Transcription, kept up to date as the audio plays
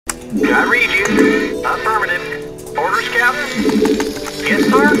I read you. Affirmative. Orders, Captain? Yes,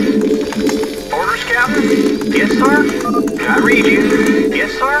 sir. Orders, Captain? Yes, sir. I read you.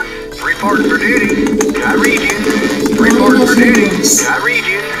 Yes, sir. Reporting for duty. I read you. Reporting for duty. I read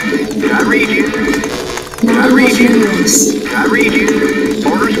you. I read you. I read you. I read you.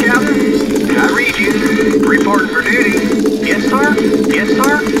 Orders, Captain? I read you. Reporting for duty. Yes, sir. Yes,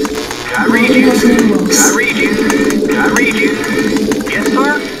 sir. I read you. I read you. I read you. Yes,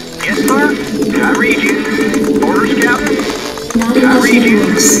 sir. Yes, sir. I read you. Orders, Captain? I read you.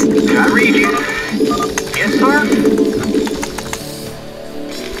 I read you. Yes, sir.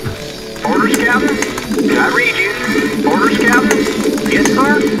 Orders, Captain? I read you. Orders, Captain? Yes,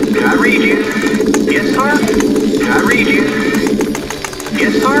 sir. I read you. Yes, sir. I read you.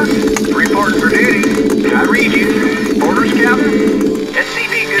 Yes, sir. Reporting for duty. I read you. Orders, Captain?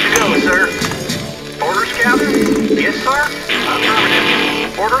 SCV good to go, sir. Orders, Captain? Yes, sir.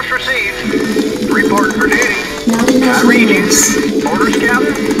 Affirmative. Orders received. Reporting for duty. I read you. Orders,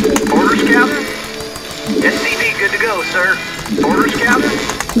 Captain? Orders, Captain? SCV good to go, sir. Orders, Captain?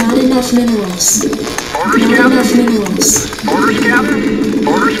 Not enough minerals. Orders, Not Captain? enough minerals. Orders, Captain?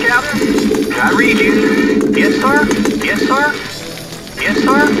 Orders, Captain? I read you. Yes, sir. Yes, sir. Yes,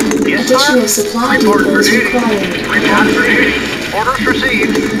 sir. Yes, Additional sir. supply Reporting for depots duty. required. Reporting for duty. Orders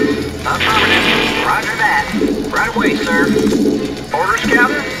received. Affirmative. Roger that. Right away, sir. Orders,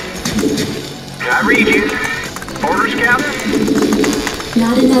 Captain? I read you. Orders, Captain?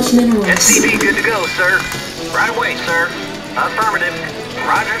 Not enough minerals. SCV good to go, sir. Right away, sir. Affirmative.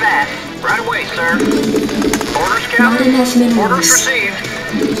 Roger that. Right away, sir. Orders, Not Captain? enough minerals. Orders received.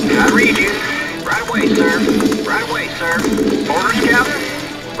 I read you. Right away, sir. Right away, sir. Orders, Captain?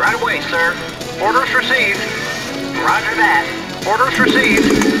 Right away, sir. Orders received. Roger that. Orders received.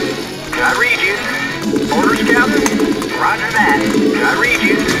 I read you. Orders, Captain? Roger that. I read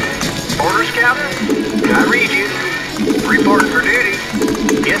you. Orders, Captain? I read you. Reporting for duty.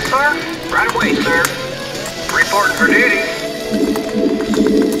 Yes, sir. Right away, sir. Reporting for duty.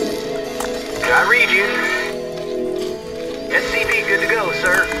 I read you. SCV good to go,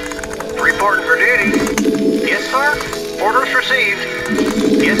 sir. Reporting for duty. Yes, sir. Orders received.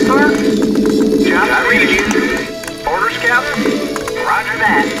 Yes, sir. I read you. Orders, Captain? Roger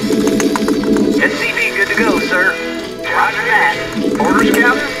that. SCV good to go, sir. Roger that. Orders,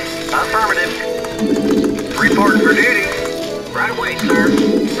 Captain? Affirmative. Reporting for duty. Right away, sir.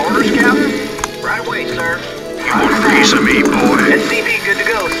 Orders, Captain? Right away, sir. You want a piece of me, boy? SCV good to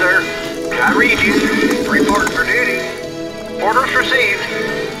go, sir. I read you. Reporting for duty. Orders received.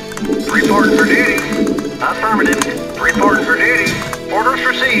 Reporting for duty. Affirmative. Reporting for duty. Orders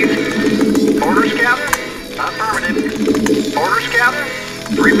received. Orders, Captain? Affirmative. Orders, Captain?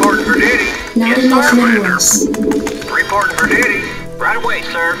 Reporting for duty. Not Yes, enough sir. minerals. Reporting for duty. Right away,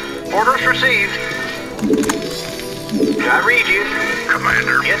 sir. Orders received. I read you.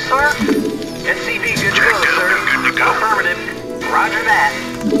 Commander. Yes, sir. SCV good to go, sir. Good to go. Affirmative. Roger that.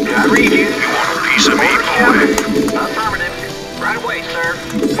 I read you. You want a piece of me, Orders, boy? Captain. Affirmative. Right away, sir.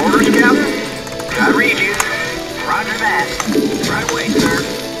 Orders, Captain. I read you. Roger that. Right away, sir.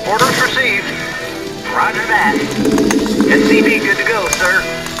 Orders received. Roger that. SCV good to go, sir.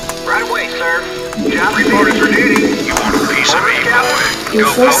 Right away, sir. Job reporting for duty. You want a piece of me, Orders, Captain. boy?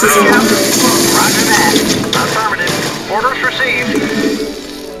 Your forces are under attack. Roger that. Affirmative. Orders received.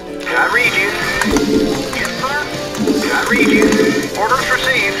 I read you. Yes, sir. I read you. Orders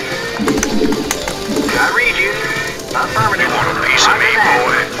received. I read you. Affirmative. You want a piece of me, Roger that.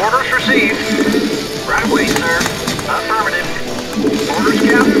 boy? Orders received. Right away, sir. Affirmative. Orders,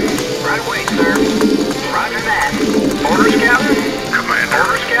 Captain. Right away, sir. Roger that. Orders, Captain. Commander.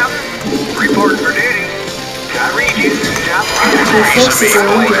 Orders, Captain. Reporting for duty. I read you. Job Your forces are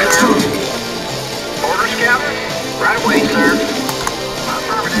under attack. Orders, Captain. Right away, sir.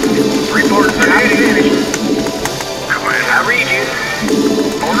 Affirmative. Reporting for duty. Commander. I read you.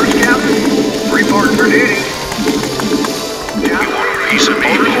 Orders, Captain. Reporting for duty. You want a piece of me,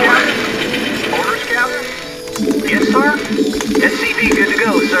 Orders, boy? Captain. Orders, Captain. Yes, sir. SCV good to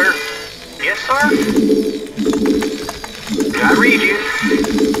go, sir. Yes, sir. I read you.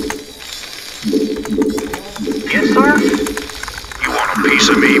 Yes, sir. You want a piece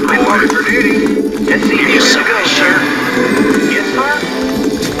of me, boy? Reporting for duty. SCV good to go, sir. Yes, sir.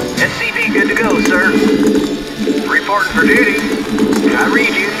 SCV good to go, sir. Reporting for duty. I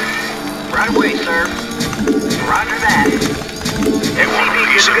read you. Right away, sir. Roger that. You want a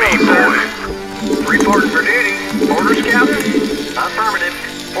SCV piece good of to me, go, boy? sir. Reporting for duty. Orders, Captain? Affirmative.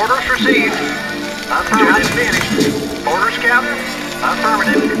 Orders received. Affirmative. Finished. Orders, Captain?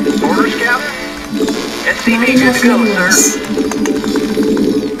 Affirmative. Orders, Captain? SCV good to go, sir.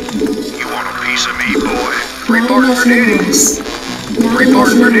 Not enough minerals. Not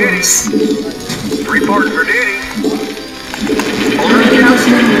enough minerals. Reporting for duty. Not Orders, enough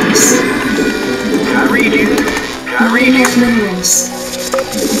Captain. minerals. I read you. I Not read you. enough minerals.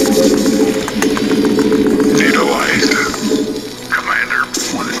 Data light. Commander,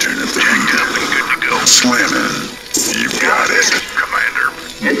 jacked up and good to go. Slamming. You got it. Commander.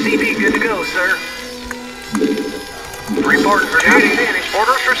 SCV good to go, sir. Reporting for duty. Finished.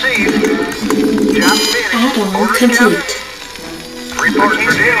 Orders received. Job finished. Add-on Orders, complete. Captain. Reporting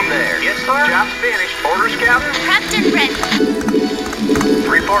for duty there. Yes, sir. Job's finished. Orders, Captain. Prepped and ready.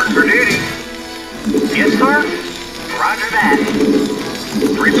 Reporting for duty. Yes, sir. Roger that.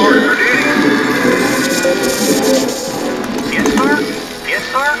 Reporting for duty. Yes, sir. Yes,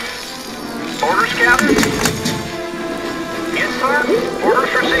 sir. Orders, Captain. Yes, sir.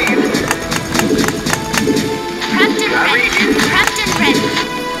 Orders received. Prepped and I ready. read you. Prepped and ready.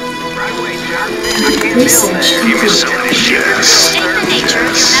 Right away, sir. I can't build Research that. Give me complete. some of this gas. State the nature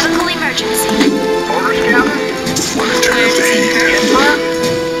of your medical emergency. Orders, Captain. Monitor Where does it the. hurt? Yes, sir.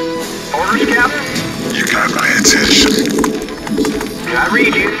 Orders, Captain. You got my attention. I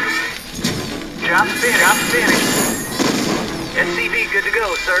read you. Job's finished. Job's finished. SCV good to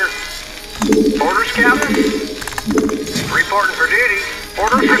go, sir. Orders, Captain. Reporting for duty.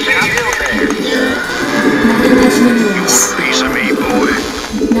 Orders received. Not enough minerals. Piece of me, boy.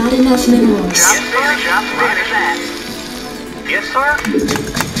 Not enough minerals. Job's finished. Job's finished. Yes, sir.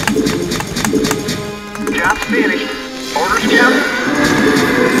 Job's finished. Orders, Captain.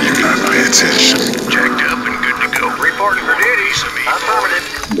 You got my attention. Jacked up and good to go. Reporting for duty. Piece of me, boy. Affirmative.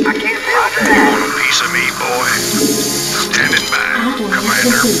 I can't build You that. want a piece of me, boy? Standing by. Add-on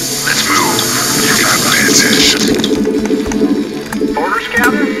Commander, complete. let's move. You got my attention. Orders,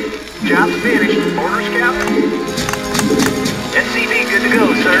 Captain. Job's finished. Orders, Captain. SCV good to go,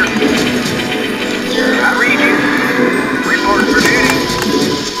 sir. I read you. Reporting for duty.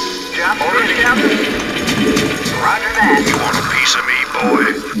 Job orders, Captain. Roger that. You want a piece of me, boy?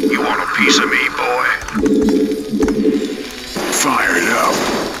 You want a piece of me, boy? Fire it up.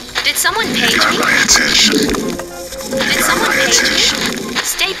 Did someone page Got me? my attention. Did Got someone my page attention. me?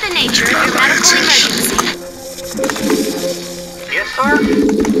 State the nature of Got your my medical attention. emergency. Yes, sir.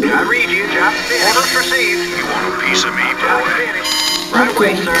 I read you. Job finished. Orders received. You want a piece of me, Job boy? finished. Right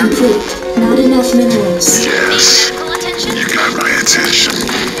away, Upgrade sir. complete. Not enough minerals. Need Yes. medical attention? You got my attention.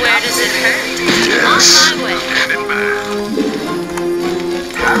 Where does it hurt? Yes. On my way. Standing by.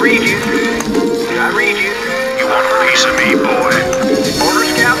 I read you. I read you. You want a piece of me, boy?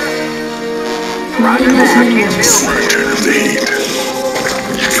 Orders, Captain. Not Roger enough that. I can't minerals. build that. Turn of the heat.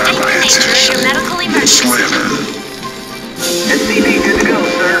 You got State my the nature of attention. your medical emergency. Slamming. SCV good to go,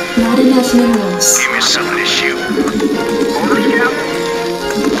 sir. Not enough minerals. Give me some of this shoot. Orders, Captain.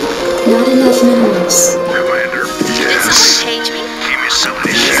 Not enough minerals. Commander. Did someone Yes. page me? Give me some of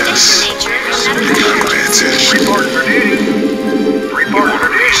this State the yes. nature of your You medical got my emergency. attention. Reporting for duty. You Reporting want for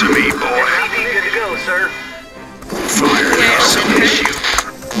a piece of duty. me, boy? SCV good to go, sir. Fire it Where up. does Some it of this hurt?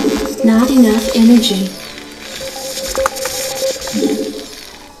 shoot. Not enough energy.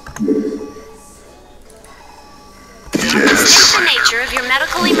 Yes. State the nature of your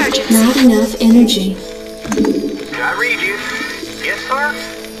medical emergency. Not enough energy. I read you. Yes, sir.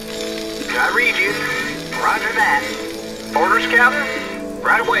 I read you. Roger that. Orders, Captain.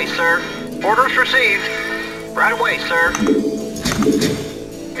 Right away, sir. Orders received. Right away, sir.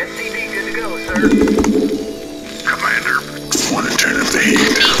 SCV good to go, sir. Commander. Want to turn up the heat.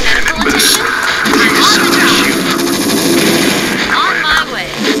 Need medical attention? Give me some of this shoot. On my way.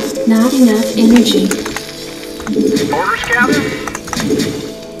 Not enough energy. Orders, Captain.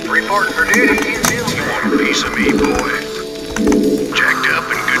 Reporting for duty. Can't build You that. want a piece of me, boy? Jacked up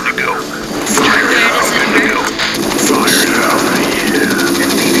and good to go. Fire it Where up. does it Good to go. hurt? Fire it up. Yeah.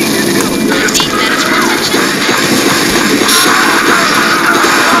 SCV good to go, sir. Need medical attention?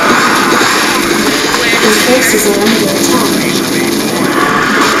 Where Your does it forces hurt? are under attack. Piece of me, boy.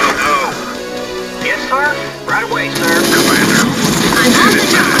 Go. Yes, sir. Right away, sir. Commander. I'm on the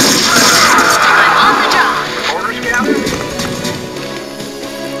job. I'm on the job. Orders, Captain.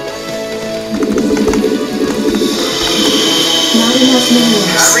 Not enough I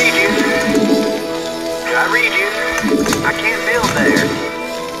minerals. read you. I read you. I can't build there.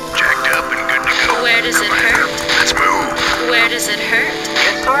 Jacked up and good to go. Where does it Commander. hurt? Let's move. Where does it hurt?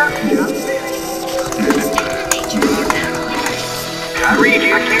 Yes, sir. State the nature of your medical emergency. I read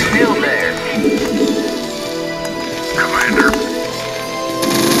you. I can't build there. Commander.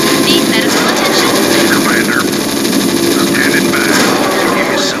 Need medical attention? Commander. Standing by. Give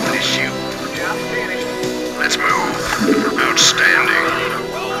me some of this shoot. Job finished. Let's move. Outstanding.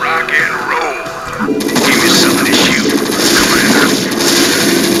 Rock and roll. Give me some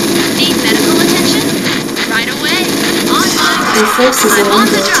Your forces I'm are on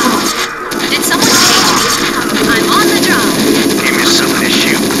under the job. attack. Did someone page me? I'm on the job. Give me something to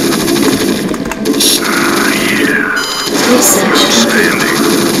shoot. Yeah. Research complete. Standing.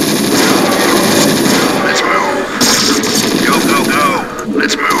 Let's move. Go, go, go.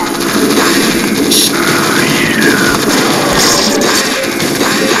 Let's move. Yeah.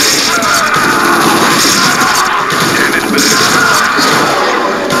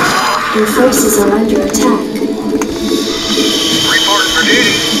 Your forces are under attack. Reporting for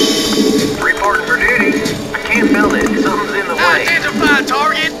duty. Reporting for duty. I can't build it. Something's in the way. Identify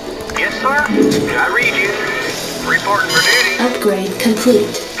target. Yes, sir. I read you. Reporting for duty. Upgrade complete.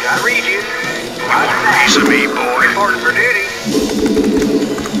 I read you. Roger that. Piece of me, boy. Reporting for duty.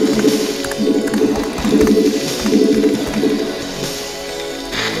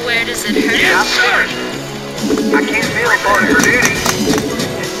 Where does it hurt? Yes, sir. I can't feel reporting for duty.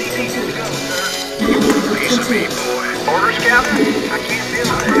 SCP good to go, sir. Piece of me, boy. Orders, Captain. I can't feel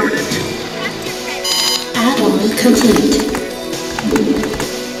affirmative. Add-on complete.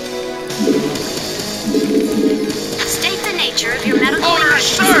 State the nature of your medical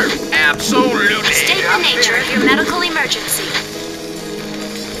Orders, emergency. sir. Absolutely. State the nature of your medical emergency.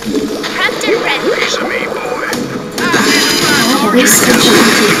 Prepped and ready. Piece of me, boy. Identify target. Research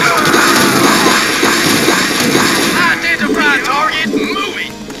complete. Identify target.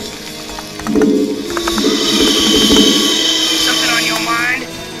 Moving. Something on your mind?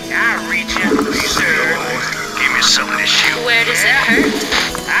 I reach you, sir. Give me something to shoot. Where does it hurt?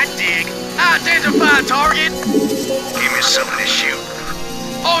 I dig. Identify target. Give me something to shoot.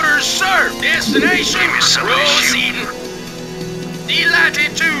 Orders, sir. Destination. Give me something to shoot. Proceeding.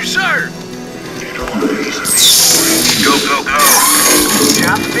 Delighted to, sir. Go, go, go.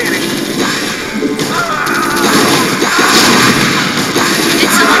 Job finished. Did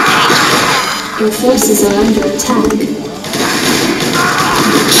someone page me? Your forces are under attack.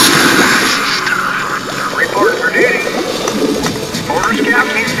 Reporting for duty. Orders,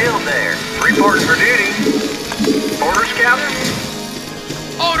 Captain. Can't build there. Reporting for duty. Orders, Captain.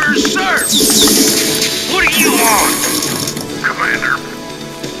 Orders, sir. What do you want? Commander.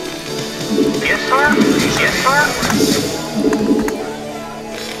 Yes, sir. Yes, sir.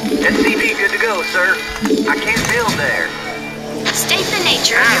 SCP good to go, sir. I can't build there. State the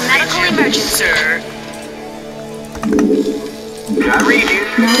nature of your medical emergency. Sir. I read you.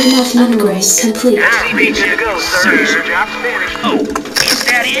 Not enough minerals complete. SCP good to go, sir. Job's finished. Oh, is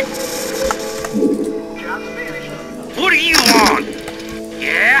that it? Job's finished. What do you want?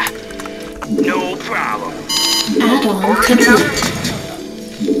 Yeah? No problem. Add-on Orders, complete. Captain.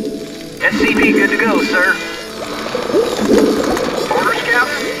 SCP good to go, sir. Orders,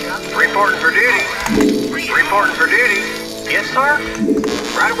 Captain. Reporting for duty. Reporting for duty. Yes, sir.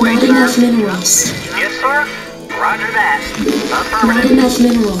 Right away, Not enough sir. minerals. Yes, sir. Roger that. Not Affirmative. enough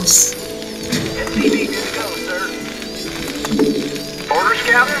minerals. SCP good to go, sir. Orders,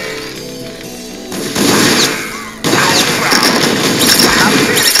 Captain. I'm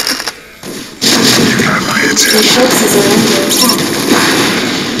finished. You got my Your attention. forces are under attack.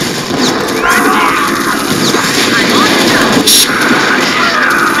 I'm on the job.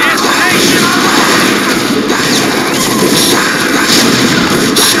 Destination.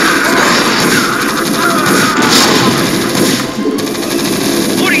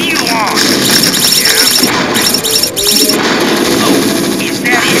 What do you want? Yeah. Oh, is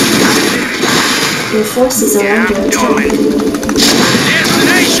that it? Your forces are Yeah, under I'm attack. going.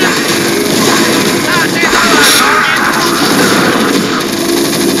 Destination. Identify target.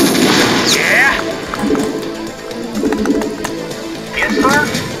 Yeah. Yes, sir.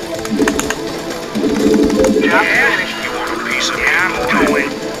 Job Yeah. finished. You want a piece of me, Yeah, I'm boy? going.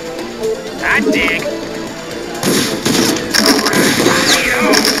 I dig.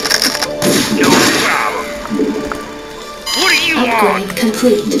 No problem. What do you want? Upgrade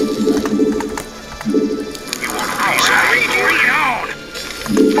complete. You want a piece of me? Bring it on.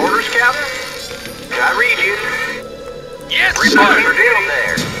 Orders, Captain. I read you. Yes, Reporting for sir. duty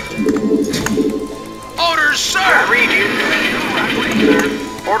there. Orders, I sir. read you.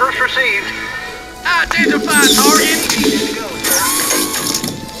 Orders received. Identify target. Good to go, sir.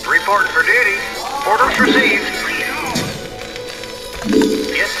 Reporting for duty. Orders received.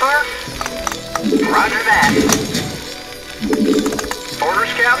 Yes, sir. Roger that.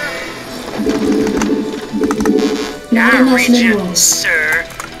 Orders, Captain. Not I enough reach you, minerals. sir.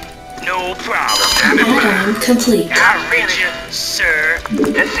 No problem. Add-on complete. I reach you, sir.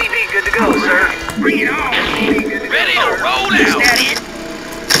 SCP good to go, sir. Bring it on. SCP good to go, Ready to sir. roll out. Is that it?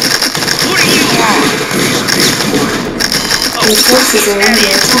 What do you want? Your forces are under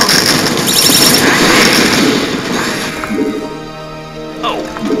attack.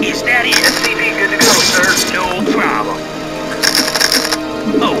 Is that it? SCP good to go, sir. No problem.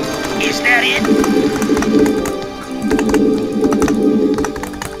 Oh, is that it?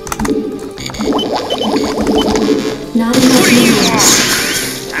 Not What enough do you minerals.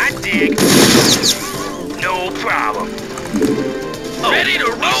 want? I dig. No problem. Oh, ready to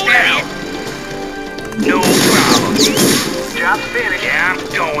roll out. No problem. Job's finished. Yeah, I'm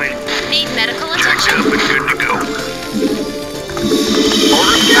going. Need medical Checked attention? up and good to go.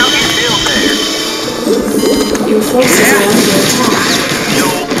 Order scout is still there. Your forces are under attack. No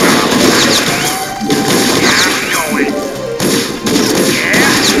problem. Yeah, I'm going.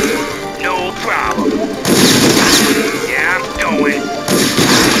 Yeah, no problem. Yeah, I'm going.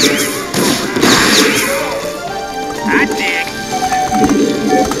 I dig.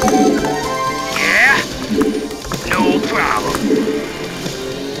 Yeah, no problem.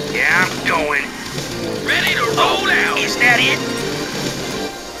 Yeah, I'm going. Ready to roll out. Is that it?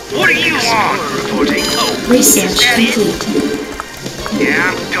 What do you want? Reporting. Oh, Research is that it? complete.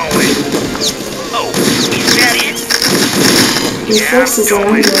 Yeah, I'm going. Oh, is that it? Your Yeah, forces I'm are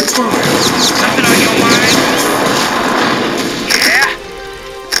going. under attack. Something on your mind? Yeah,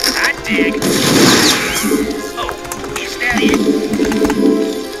 I dig. Oh, is that it?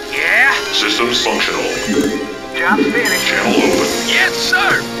 Yeah? Systems functional. Job's finished. Channel open. Yes,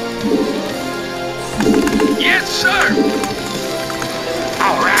 sir. Yes, sir.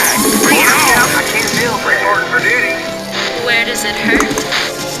 All right, bring it Order scout, on. I can't deal for reporting for duty. Where does it hurt?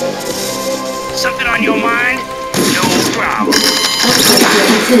 Something on your mind? No problem.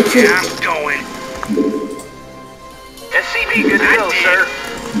 Upgrade complete. Yeah, I'm going. SCP good to I go, did. sir.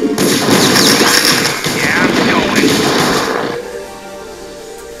 Yeah, I'm going.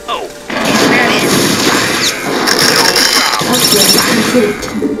 Oh, is that it? No problem. Upgrade complete.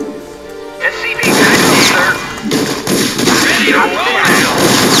 SCP good to go, sir. Ready to Job's roll finished. out.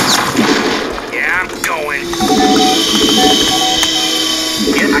 Yeah, I'm going.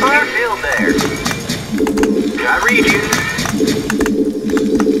 Yes, sir. I can't feel there. I read you.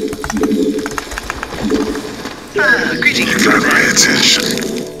 You got my attention.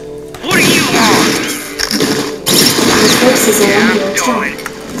 What do you want? Your forces are Yeah, under I'm going.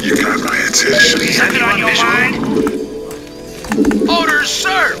 attack. You got my attention. Something on your mind? Orders,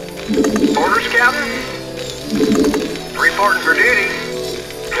 sir. Order scout. Reporting for duty.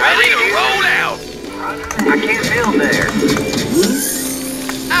 I Ready read to you. roll out. I can't feel there.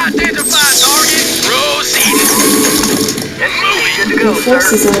 Identify target. Proceeding. SCP good to go, Your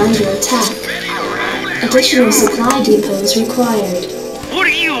forces sir. are under attack. Ready to roll out. Additional supply depots required. What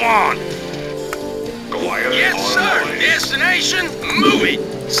do you want? Quiet. Yes, sir. Destination. Move it.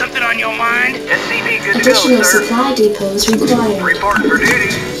 Something on your mind? SCP good to go, Additional sir. supply depots required. Reporting for duty.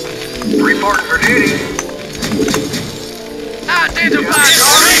 Reporting for duty. Identify I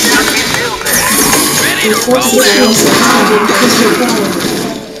target. can't feel there. Ready Your to forces roll are out. supply depots required.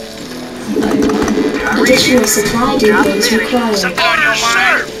 I read you. Additional supply depots required. Something on your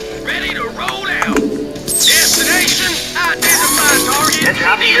mind? Ready to roll out. Destination. Identify target.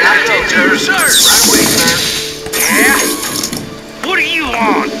 SCP Need good to go, attention, sir. sir. Right away, sir. Yeah? What do you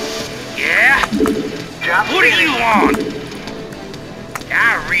want? Yeah? Job's What do you finished. want? I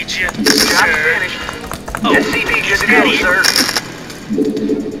read you, Job's sir. finished. Oh, SCP good is to that go, it? sir.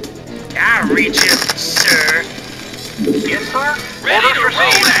 I read you, sir. Yes, sir. Ready Order to roll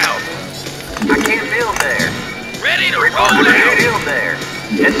proceed. out. I can't feel there. Ready to Reporting roll for out. duty there.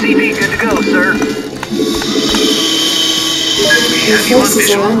 SCP good to go, sir. Your forces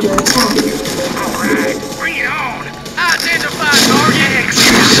are under attack. All right, bring it on. Identify target.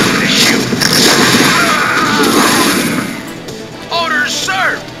 Something to shoot. Orders,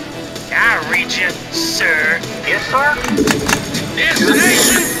 sir. I read you, sir. Yes, sir.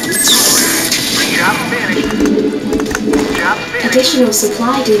 Destination. Bring it Job's on. finished. Job's finished. Additional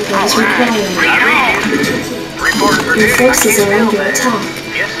supply depots Bring required. it on. Reporting for Your duty. I forces can't are feel under there. attack.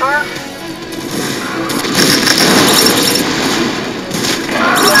 Yes, sir.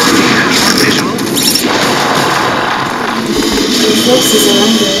 Your forces are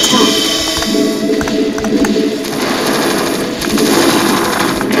under attack.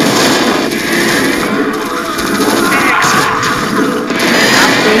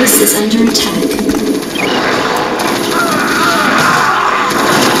 Base is under attack.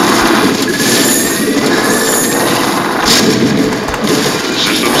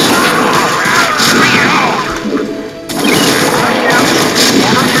 Systems functional. Bring it on.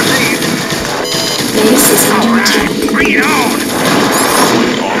 Order proceed. Base is under attack. Bring it on.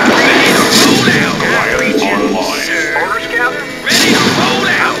 On.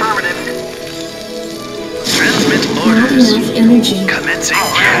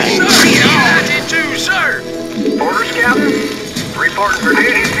 Reporting for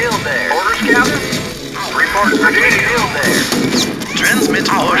duty, field there. Orders, Captain? Reporting for duty, field there. Transmit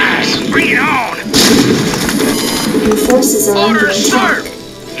orders. Bring it on. Your forces are under Orders, sir. attack.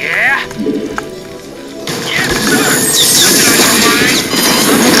 Yeah. Yes, sir.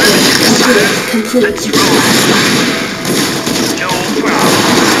 Upgrade complete. No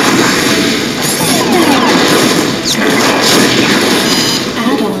problem.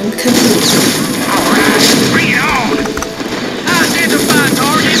 Add-on complete. Alright, bring it on. Identify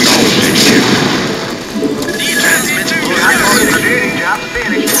target. Transmit Reporting orders. for duty, job's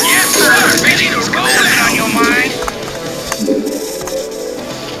finished. Yes, sir. Ready to roll it on your mind.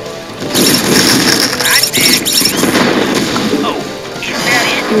 I did. Oh, is that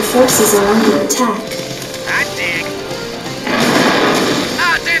it? Your forces are under attack. I dig.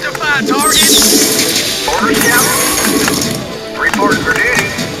 Identify target. Orders, Captain? Reporting for duty.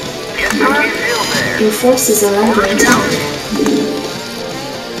 Yes, sir. Field there. Your forces are under Orders, attack. Captain?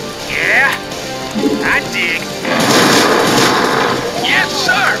 Yeah, I dig. Yes,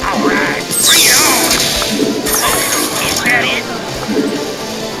 sir. All right, bring it on. Oh, is that it?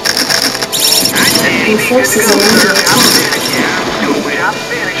 I dig. Your forces are under attack. Yeah, I'm going. Job's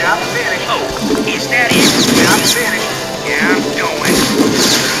finished, job's finished. Oh, is that it? Job's finished. Yeah, I'm going.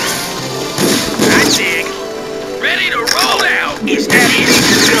 I dig. Ready to roll out. Is that it?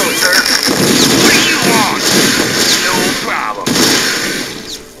 Let's go, sir. What do you want? No problem.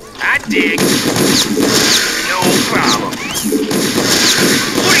 I dig. No problem.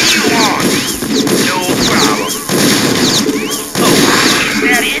 What do you want? No problem. Oh, is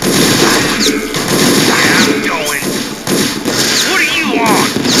that it? Yeah, I'm going. What do you want?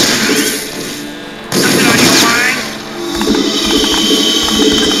 Something on your mind?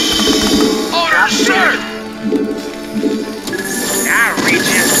 Orders, sir! I read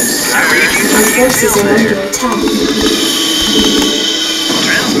you. Your forces are under attack.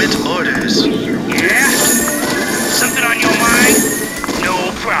 Transmit orders. Yeah? Something on your mind? No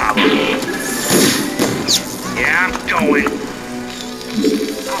problem. Yeah, I'm going.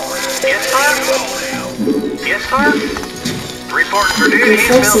 Yes, sir. Yes, sir. Reporting for duty. Your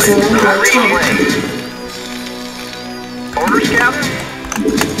forces are under attack. Orders, Captain?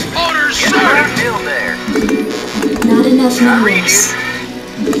 Orders, Yes, sir! sir. Field there. Not enough I read minerals.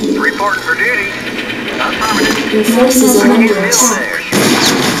 you. Reporting for duty. Affirmative. Your forces are under Field attack. there.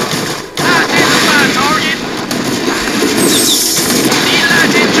 Identify target.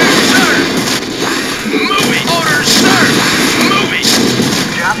 Delighted to serve. Move it. Orders, sir. Move it.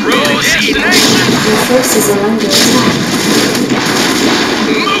 Job Roll finished. destination. Your forces are under attack.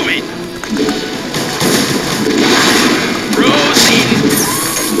 Move it. Proceed.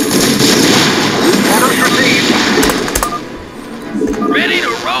 Orders received. Ready to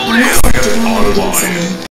roll out. Unexpected ingredients in.